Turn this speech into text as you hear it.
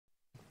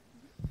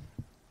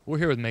We're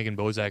here with Megan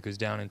Bozek, who's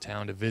down in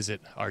town to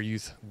visit our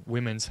youth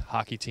women's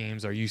hockey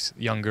teams, our youth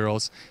young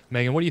girls.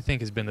 Megan, what do you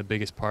think has been the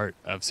biggest part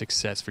of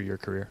success for your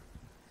career?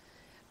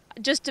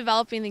 Just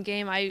developing the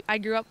game. I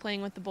grew up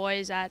playing with the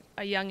boys at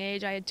a young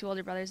age. I had two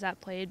older brothers that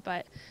played,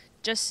 but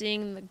just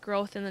seeing the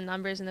growth in the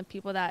numbers and the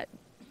people that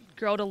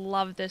grow to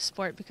love this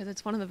sport because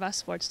it's one of the best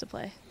sports to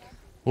play.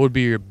 What would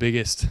be your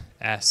biggest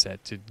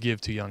asset to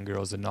give to young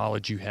girls, the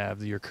knowledge you have,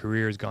 that your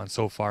career has gone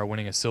so far,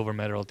 winning a silver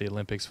medal at the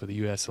Olympics for the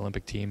U.S.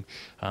 Olympic team?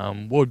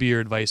 What would be your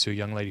advice to a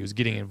young lady who's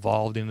getting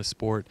involved in the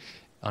sport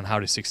on how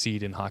to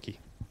succeed in hockey?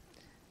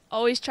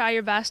 Always try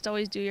your best,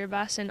 always do your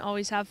best, and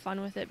always have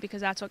fun with it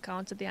because that's what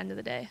counts at the end of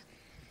the day.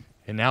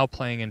 And now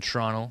playing in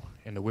Toronto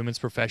in the Women's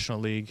Professional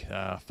League,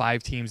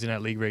 5 teams in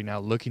that league right now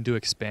looking to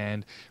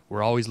expand.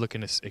 We're always looking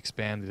to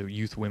expand the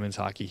youth women's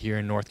hockey here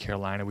in North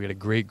Carolina. We got a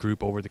great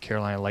group over the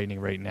Carolina Lightning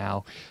right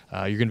now.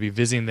 You're going to be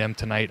visiting them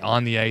tonight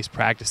on the ice,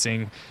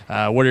 practicing.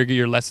 What are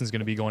your lessons going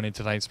to be going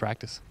into tonight's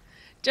practice?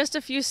 Just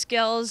a few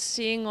skills,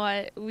 seeing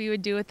what we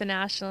would do with the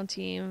national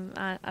team,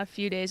 a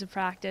few days of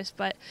practice,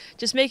 but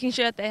just making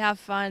sure that they have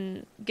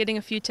fun, getting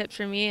a few tips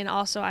from me, and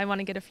also I want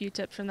to get a few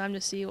tips from them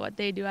to see what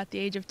they do at the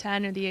age of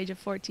 10 or the age of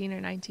 14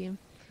 or 19.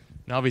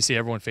 Now, obviously,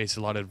 everyone faces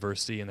a lot of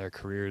adversity in their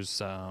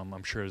careers.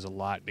 I'm sure there's a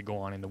lot to go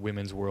on in the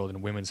women's world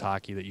and women's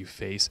hockey that you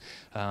face.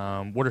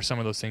 What are some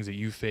of those things that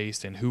you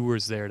faced, and who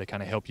was there to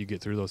kind of help you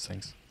get through those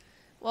things?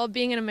 Well,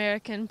 being an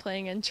American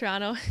playing in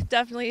Toronto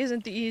definitely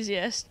isn't the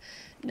easiest.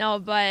 No,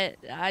 but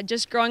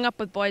just growing up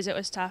with boys, it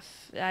was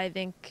tough. I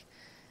think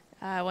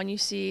when you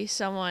see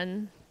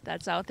someone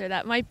that's out there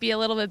that might be a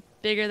little bit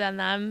bigger than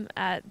them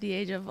at the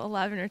age of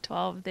 11 or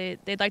 12,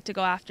 they'd like to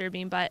go after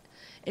me, but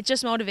it's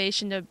just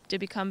motivation to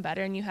become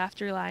better, and you have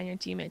to rely on your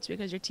teammates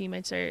because your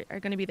teammates are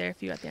going to be there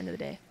for you at the end of the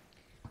day.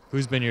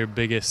 Who's been your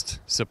biggest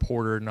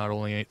supporter, not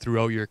only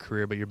throughout your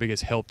career, but your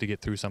biggest help to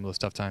get through some of those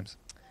tough times?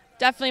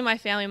 Definitely my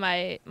family.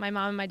 My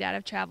mom and my dad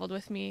have traveled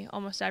with me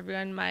almost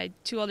everywhere. My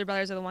two older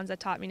brothers are the ones that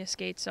taught me to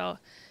skate, so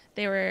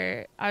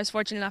I was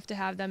fortunate enough to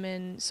have them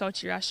in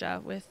Sochi,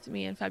 Russia with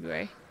me in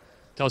February.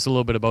 Tell us a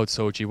little bit about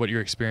Sochi, what your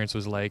experience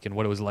was like and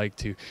what it was like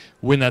to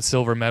win that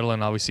silver medal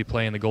and obviously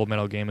play in the gold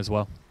medal game as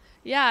well.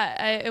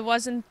 Yeah, it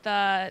wasn't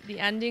the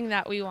ending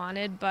that we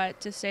wanted, but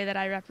to say that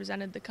I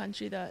represented the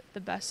country the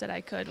best that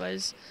I could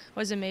was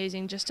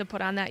amazing. Just to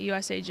put on that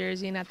USA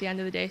jersey and at the end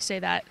of the day say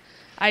that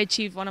I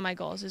achieved one of my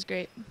goals is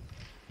great.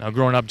 Now,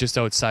 growing up just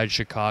outside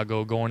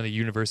Chicago, going to the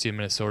University of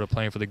Minnesota,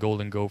 playing for the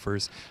Golden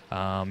Gophers,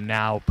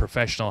 now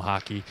professional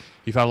hockey,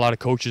 you've had a lot of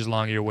coaches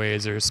along your way.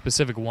 Is there a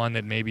specific one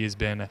that maybe has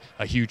been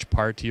a huge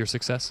part to your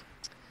success?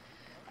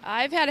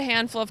 I've had a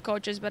handful of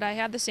coaches, but I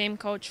had the same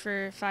coach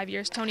for 5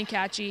 years, Tony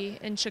Catchy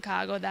in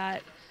Chicago,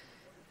 that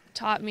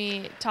taught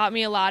me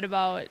a lot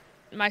about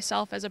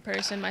myself as a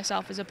person,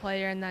 myself as a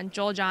player, and then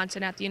Joel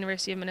Johnson at the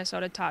University of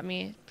Minnesota taught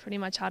me pretty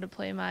much how to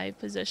play my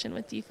position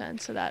with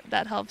defense, so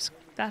that helps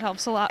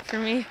a lot for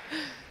me.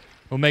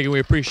 Well, Megan, we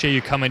appreciate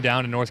you coming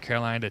down to North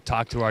Carolina to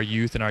talk to our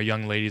youth and our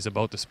young ladies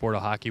about the sport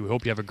of hockey. We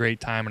hope you have a great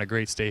time and a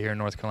great stay here in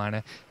North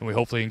Carolina, and we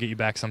hopefully can get you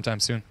back sometime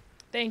soon.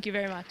 Thank you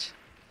very much.